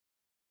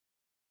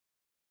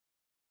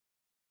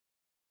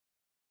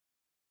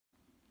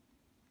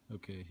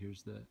Okay,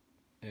 here's the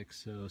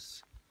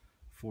Exos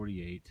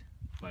 48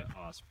 by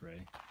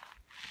Osprey,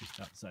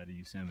 just outside of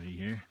Yosemite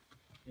here.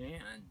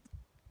 And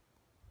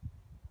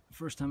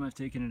first time I've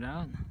taken it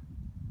out,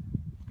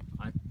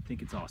 I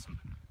think it's awesome.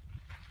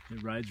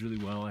 It rides really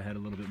well. I had a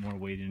little bit more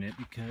weight in it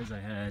because I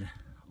had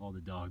all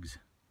the dogs'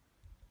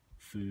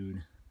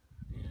 food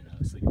and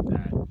a sleeping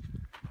pad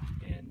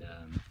and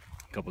a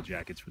couple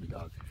jackets for the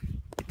dog.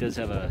 It does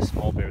have a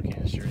small bear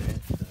canister in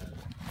it,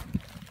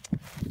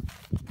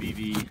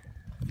 BV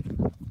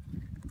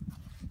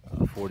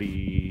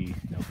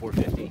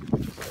 450,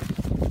 which is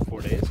like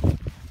 4 days,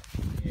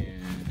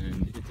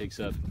 and it takes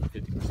up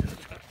 50% of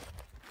the pack.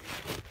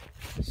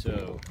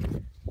 So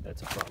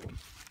that's a problem.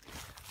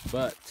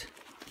 But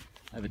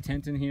I have a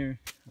tent in here.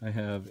 I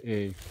have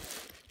it's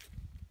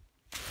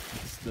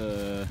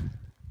the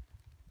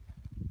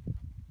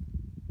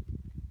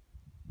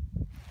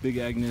Big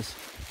Agnes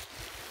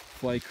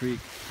Fly Creek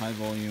high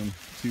volume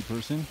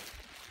 2-person.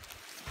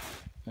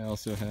 I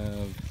also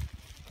have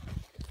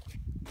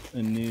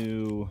a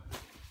new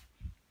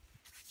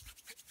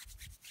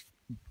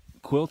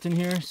quilt in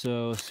here,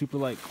 so super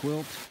light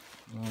quilt,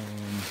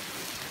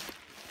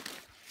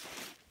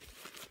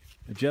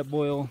 a jet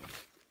boil,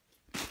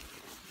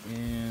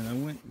 and I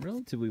went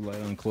relatively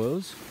light on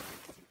clothes.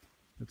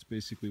 That's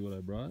basically what I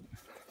brought.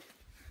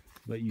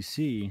 But you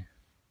see,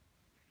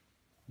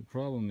 the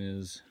problem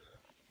is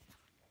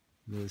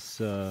this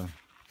bear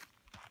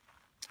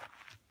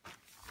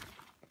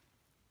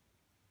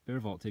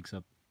vault takes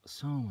up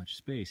so much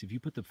space. If you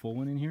put the full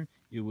one in here,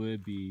 it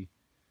would be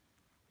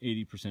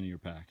 80% of your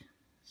pack.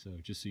 So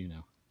just so you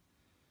know.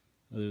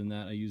 Other than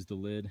that, I used the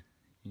lid,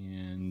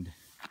 and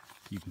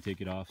you can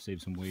take it off, save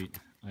some weight.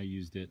 I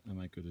used it. I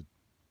might go to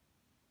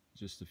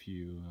just a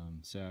few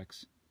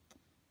sacks,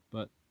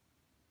 but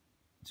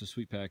it's a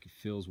sweet pack. It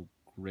feels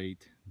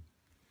great.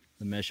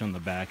 The mesh on the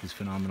back is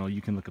phenomenal.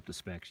 You can look up the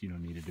specs. You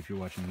don't need it. If you're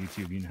watching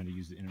YouTube, you know how to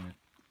use the internet.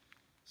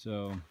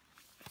 So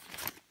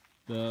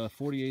the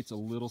 48's a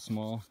little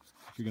small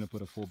if you're going to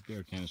put a full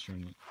bear canister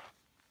in it.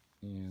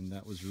 And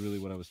that was really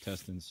what I was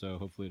testing, so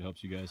hopefully it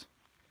helps you guys.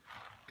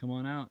 Come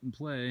on out and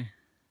play.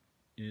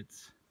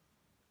 It's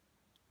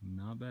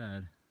not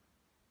bad.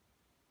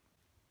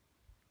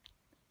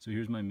 So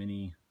here's my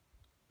mini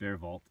bear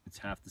vault. It's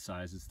half the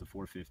size. It's the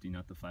 450,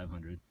 not the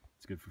 500.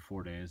 It's good for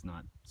 4 days,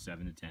 not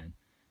 7 to 10.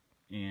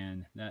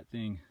 And that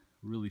thing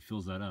really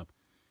fills that up.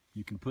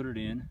 You can put it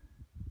in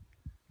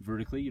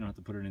vertically. You don't have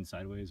to put it in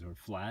sideways or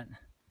flat.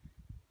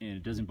 And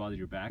it doesn't bother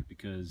your back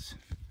because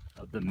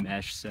of the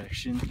mesh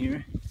section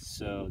here.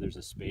 So there's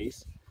a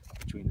space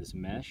between this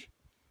mesh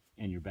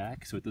and your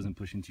back, so it doesn't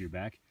push into your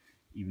back,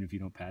 even if you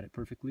don't pad it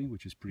perfectly,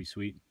 which is pretty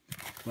sweet.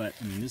 But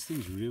I mean, this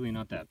thing's really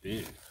not that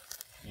big,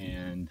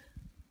 and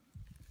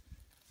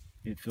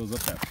it fills up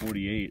that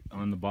 48.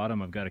 On the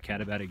bottom, I've got a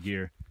Catabatic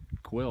Gear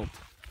quilt,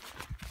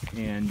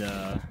 and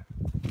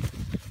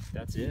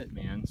that's it,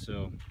 man.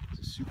 So it's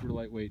a super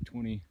lightweight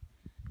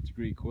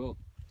 20-degree quilt.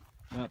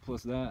 That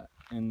plus that,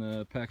 and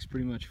the pack's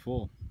pretty much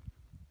full.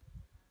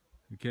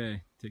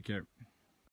 Okay, take care.